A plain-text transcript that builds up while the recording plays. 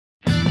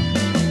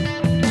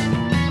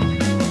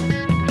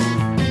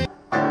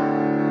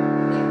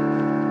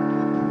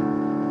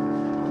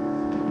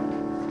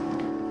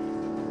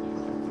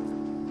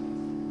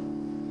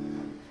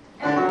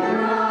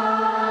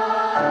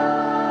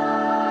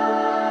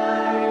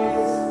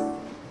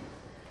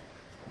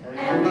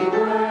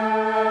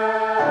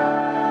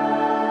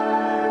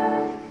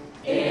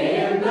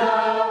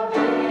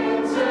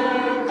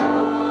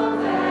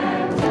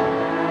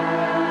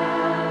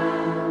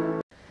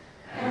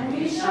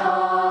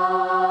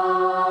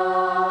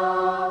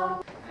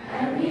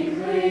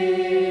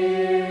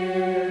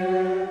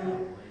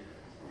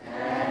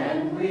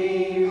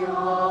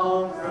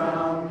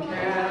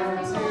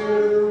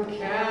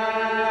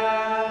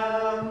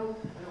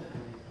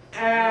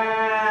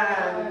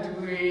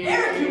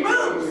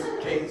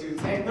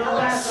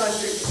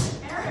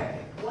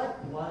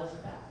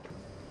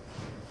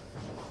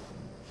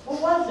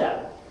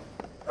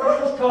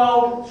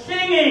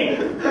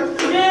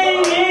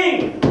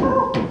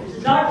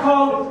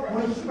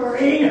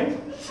Maureen!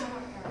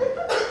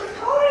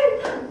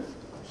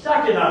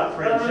 Suck it up,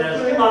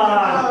 princess. Come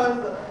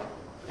on.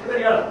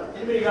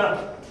 Anybody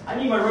got I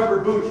need my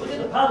rubber boots. Look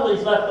at the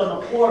puddles left on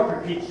the floor,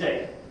 for Pete's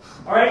sake.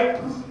 All right?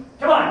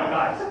 Come on, you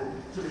guys.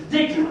 It's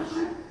ridiculous.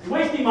 You're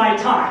wasting my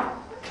time.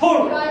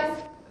 Totally. You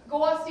guys,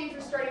 go off stage.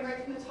 We're starting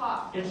right from the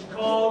top. It's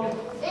called...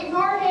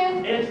 Ignore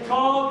him. It's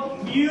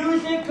called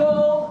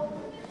musical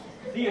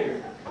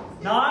theater.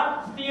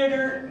 Not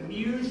theater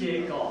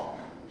musical.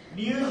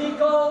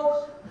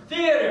 Musical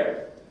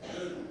theater.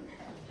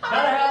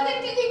 How much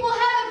music do you think we'll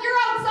have if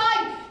you're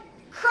outside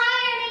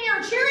crying in your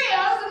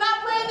Cheerios and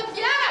not playing the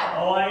piano?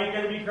 Oh, I ain't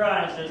gonna be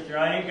crying, sister.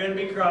 I ain't gonna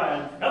be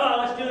crying. Come on,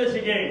 let's do this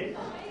again.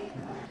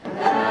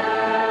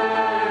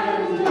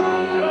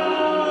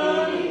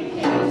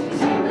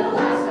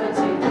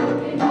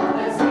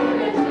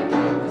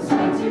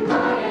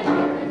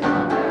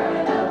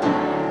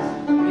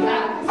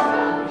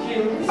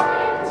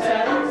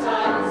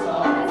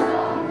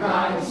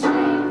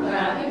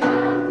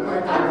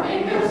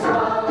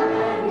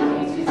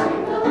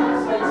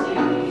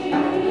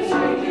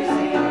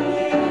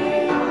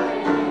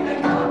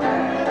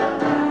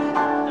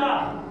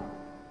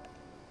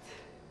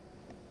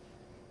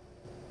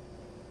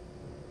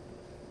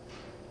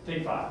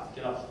 Take 5.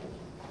 Get upstairs.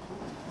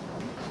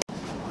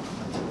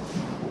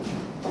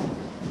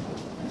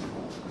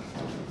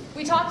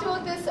 We talked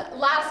about this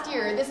last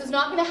year. This is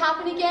not going to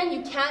happen again.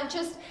 You can't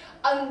just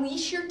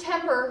unleash your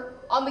temper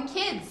on the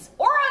kids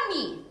or on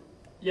me.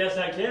 Yes,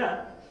 I can,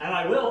 and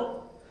I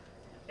will.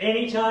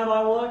 Anytime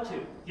I want to.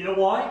 You know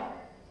why?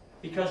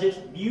 Because it's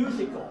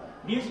musical.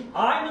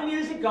 I'm the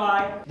music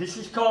guy. This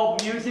is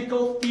called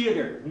musical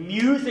theater.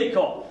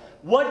 Musical.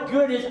 What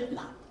good is it?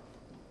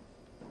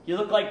 You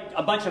look like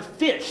a bunch of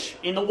fish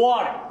in the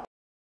water.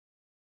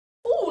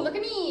 Ooh, look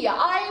at me.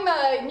 I'm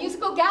a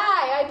musical guy.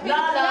 I play the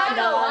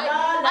piano.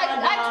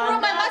 I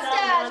threw my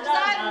mustache because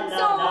I'm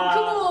so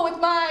cool with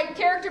my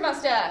character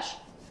mustache.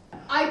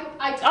 I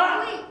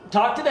totally...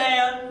 Talk to the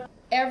hand.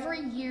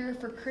 Every year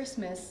for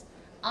Christmas,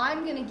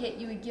 I'm going to get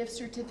you a gift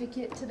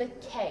certificate to the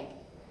keg.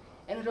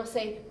 And it'll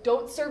say,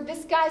 don't serve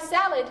this guy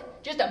salad,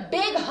 just a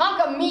big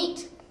hunk of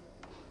meat.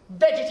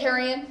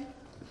 Vegetarian.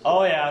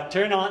 Oh yeah,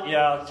 turn on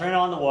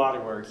the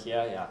waterworks.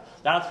 Yeah.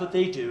 That's what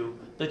they do.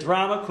 The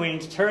drama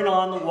queens turn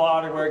on the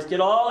waterworks,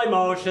 get all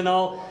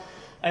emotional,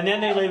 and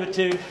then they leave it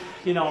to,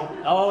 you know,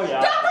 oh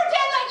yeah. Don't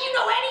pretend like you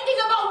know anything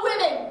about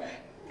women!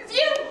 'Cause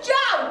you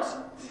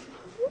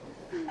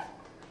don't!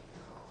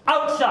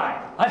 Outside!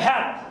 I've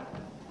had it!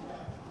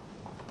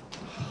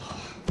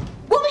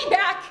 We'll be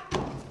back!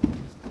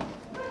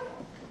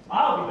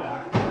 I'll be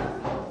back.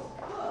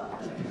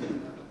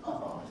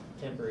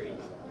 Temporary.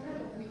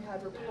 We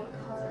had report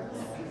cards,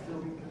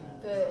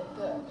 the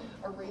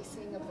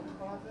erasing of the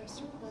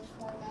progress report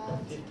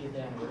format. 50th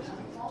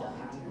anniversary is done.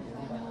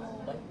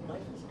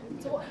 Life is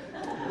good. So,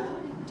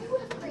 do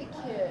have great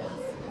kids.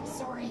 I'm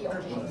sorry,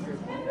 okay.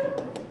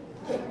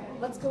 Okay,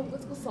 let's go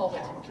solve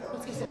it.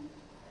 Let's go solve it.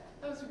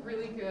 That was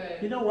really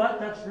good. You know what?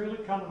 That's really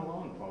coming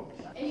along, folks.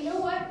 And you know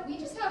what? We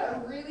just had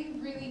a really,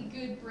 really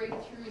good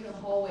breakthrough in the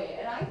hallway.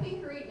 And I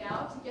think right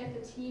now, to get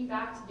the team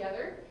back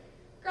together,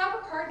 grab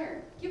a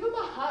partner, give them a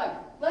hug,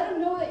 let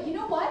them know that, you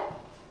know what?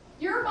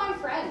 You're my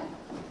friend.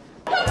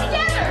 Come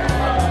together!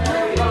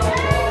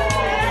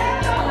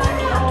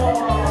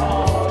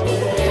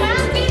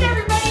 Clapping,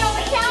 everybody, on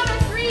the count of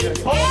 3.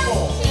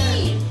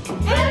 Empty!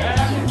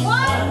 Empty!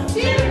 1,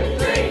 2,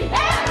 3,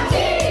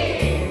 empty!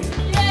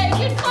 Yay,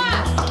 good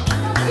class!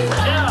 Good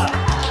class!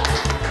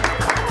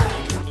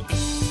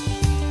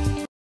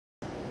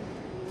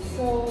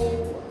 So,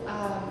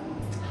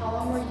 how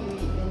long were you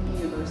in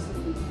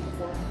university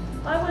for?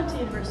 I went to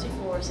university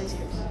for 6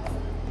 years.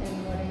 And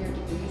what are your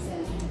degrees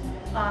in?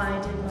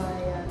 I did my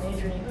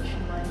major in English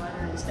and my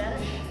minor in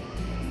Spanish.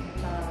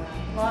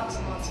 Lots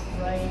and lots of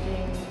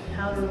writing,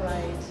 how to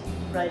write,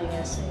 writing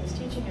essays,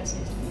 teaching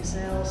essays to the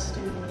sales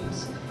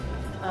students,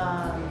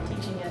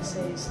 teaching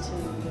essays to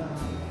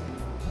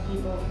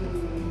people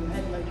who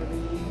hadn't learned to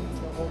read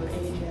until older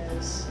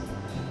ages.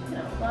 You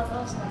know, lots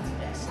and lots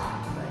of essays.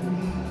 Right?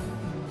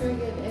 Very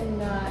good.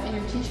 And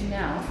you're teaching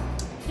now?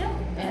 Yeah.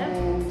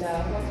 And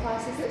what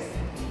class is this?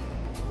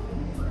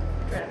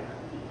 Grammar.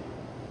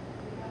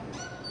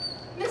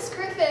 Miss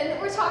Griffin,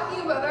 we're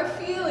talking about our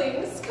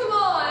feelings. Come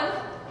on.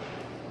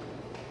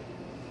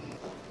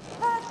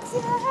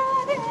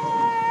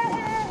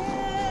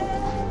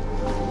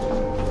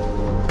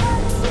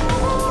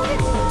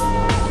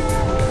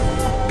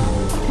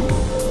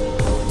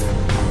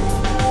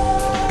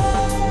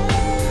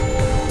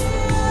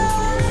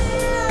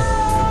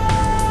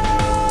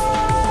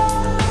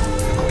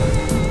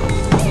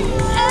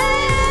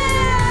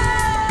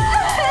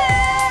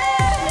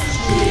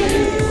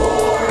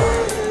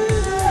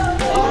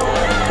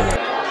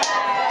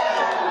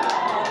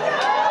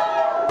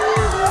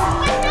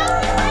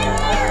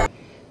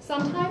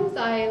 Sometimes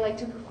I like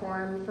to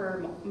perform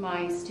for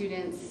my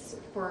students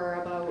for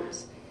about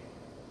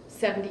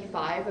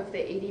 75 of the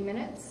 80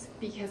 minutes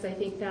because I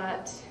think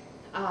that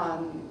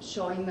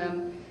showing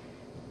them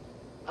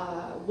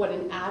what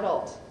an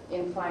adult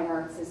in fine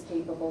arts is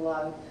capable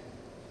of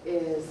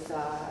is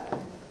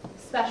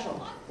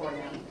special for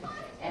them,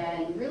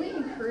 and really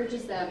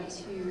encourages them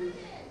to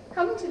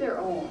come into their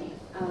own.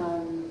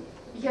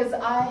 Because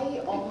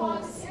I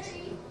almost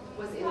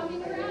was in a player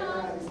where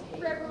I was paid.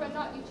 For everyone,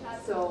 not you,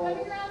 Chad. So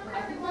Coming around for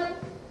I think everyone.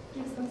 that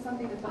gives them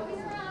something to focus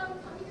Coming on. around,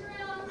 coming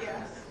around.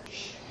 Yes.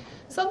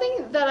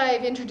 Something that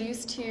I've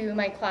introduced to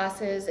my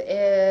classes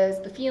is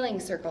the feeling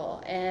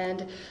circle,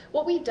 and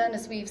what we've done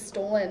is we've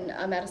stolen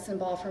a medicine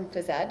ball from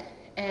phys ed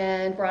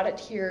and brought it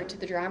here to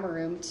the drama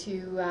room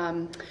to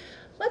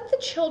let the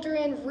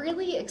children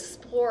really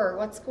explore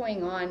what's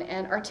going on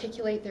and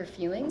articulate their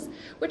feelings,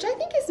 which I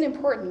think is an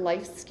important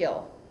life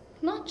skill,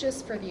 not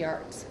just for the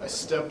arts. I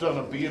stepped on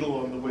a beetle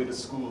on the way to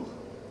school.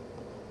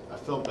 I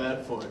felt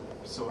bad for it,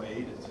 so I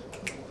ate it.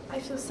 I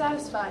feel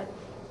satisfied,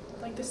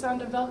 like the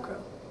sound of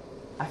Velcro.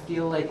 I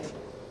feel like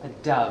a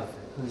dove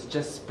who's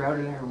just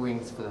sprouted her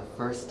wings for the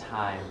first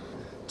time.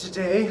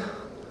 Today,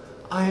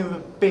 I am a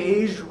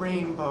beige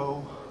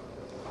rainbow.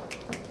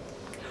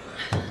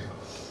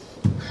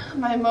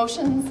 My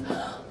emotions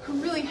are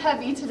really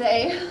heavy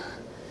today.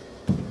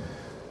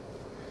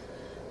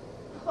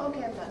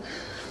 Okay, I'm done.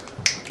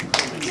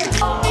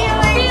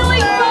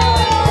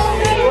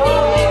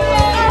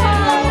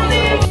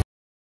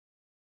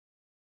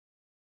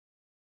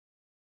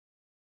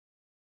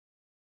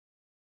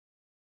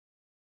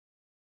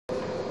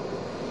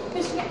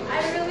 I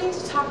really need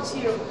to talk to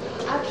you.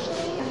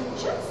 Actually, I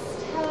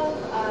just have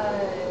a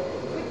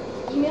quick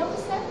email to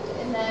send,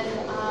 and then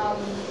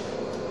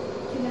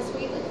can this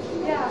wait like a few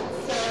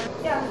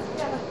minutes? Yeah.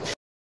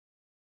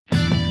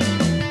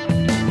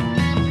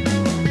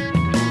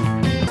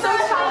 So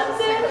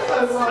talented.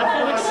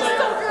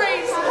 So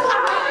great.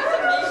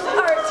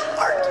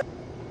 Art.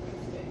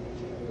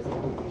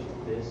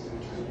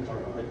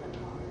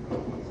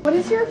 What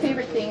is your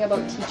favorite thing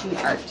about teaching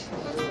art?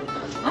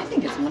 I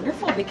think it's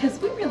wonderful because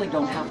we really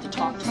don't have to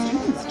talk to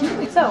students, do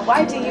we? So,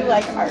 why do you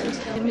like art?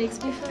 It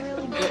makes me feel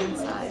really good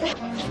inside.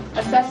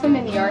 Assessment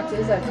in the arts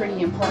is a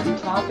pretty important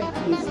topic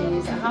these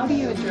days. How do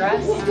you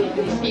address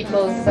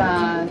people's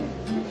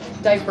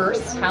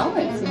diverse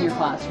talents in your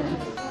classroom?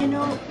 You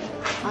know,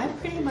 I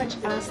pretty much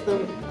ask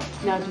them,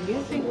 now do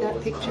you think that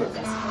picture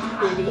is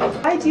pretty?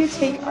 Why do you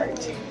take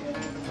art?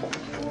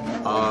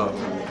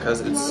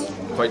 Because it's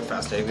quite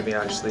fascinating to me,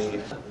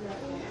 actually.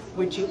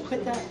 Would you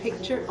put that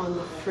picture on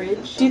the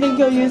fridge? Do you think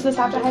you'll use this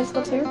after high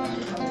school too?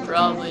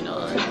 Probably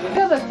not. Do you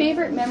have a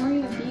favorite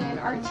memory of being an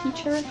art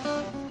teacher?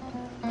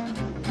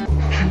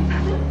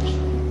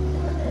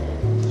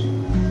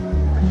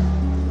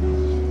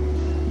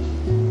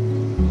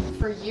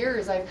 For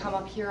years I've come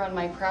up here on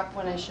my prep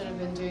when I should have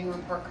been doing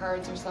report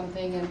cards or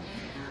something, and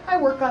I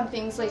work on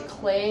things like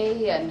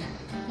clay and,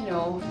 you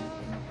know,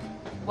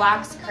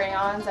 wax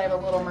crayons. I have a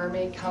Little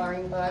Mermaid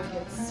coloring book.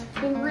 It's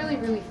been really,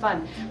 really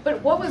fun.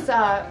 But what was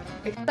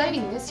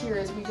exciting this year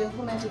is we've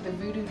implemented the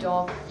voodoo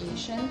doll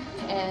creation,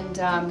 and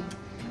I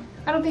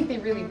don't think they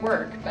really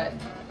work, but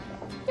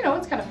you know,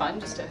 it's kind of fun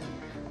just to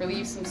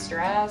relieve some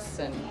stress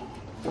and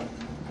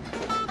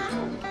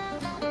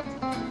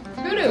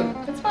voodoo.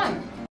 It's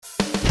fun.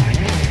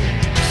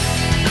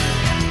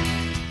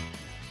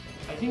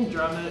 I think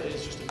drama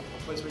is just a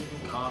place where you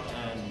can come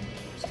and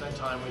spend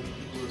time with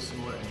people with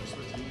similar interests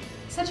with you.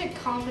 Such a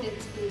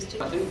confidence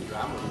booster. I think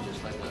drama is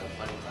just like a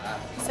funny class.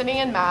 Sitting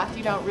in math,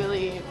 you don't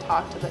really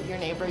talk to your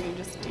neighbor, you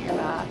just do your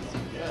math.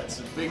 Yeah, it's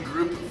a big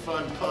group of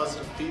fun,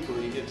 positive people.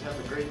 You get to have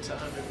a great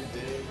time every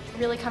day.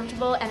 Really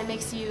comfortable, and it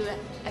makes you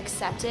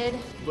accepted.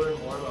 Learn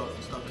more about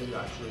stuff that you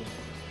actually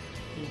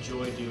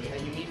enjoy doing.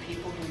 You meet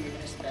people who you're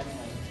going to spend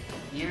like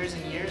years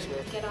and years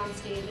with. Get on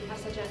stage and have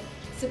such a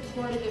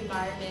supportive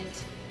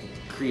environment.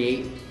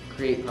 Create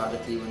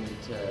projects that you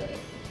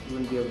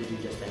wouldn't be able to do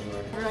just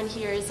anywhere. Everyone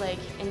here is like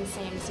in the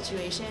same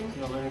situation.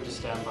 You know, learning to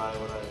stand by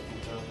what I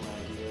think of, my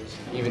ideas.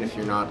 Even if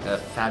you're not a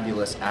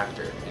fabulous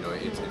actor, you know,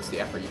 it's the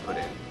effort you put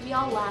in. We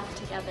all laugh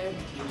together.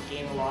 You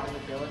gain a lot of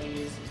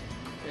abilities,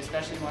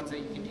 especially ones that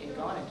you can take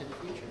on into the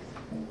future.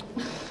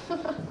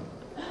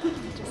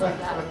 Just like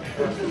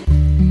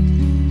that.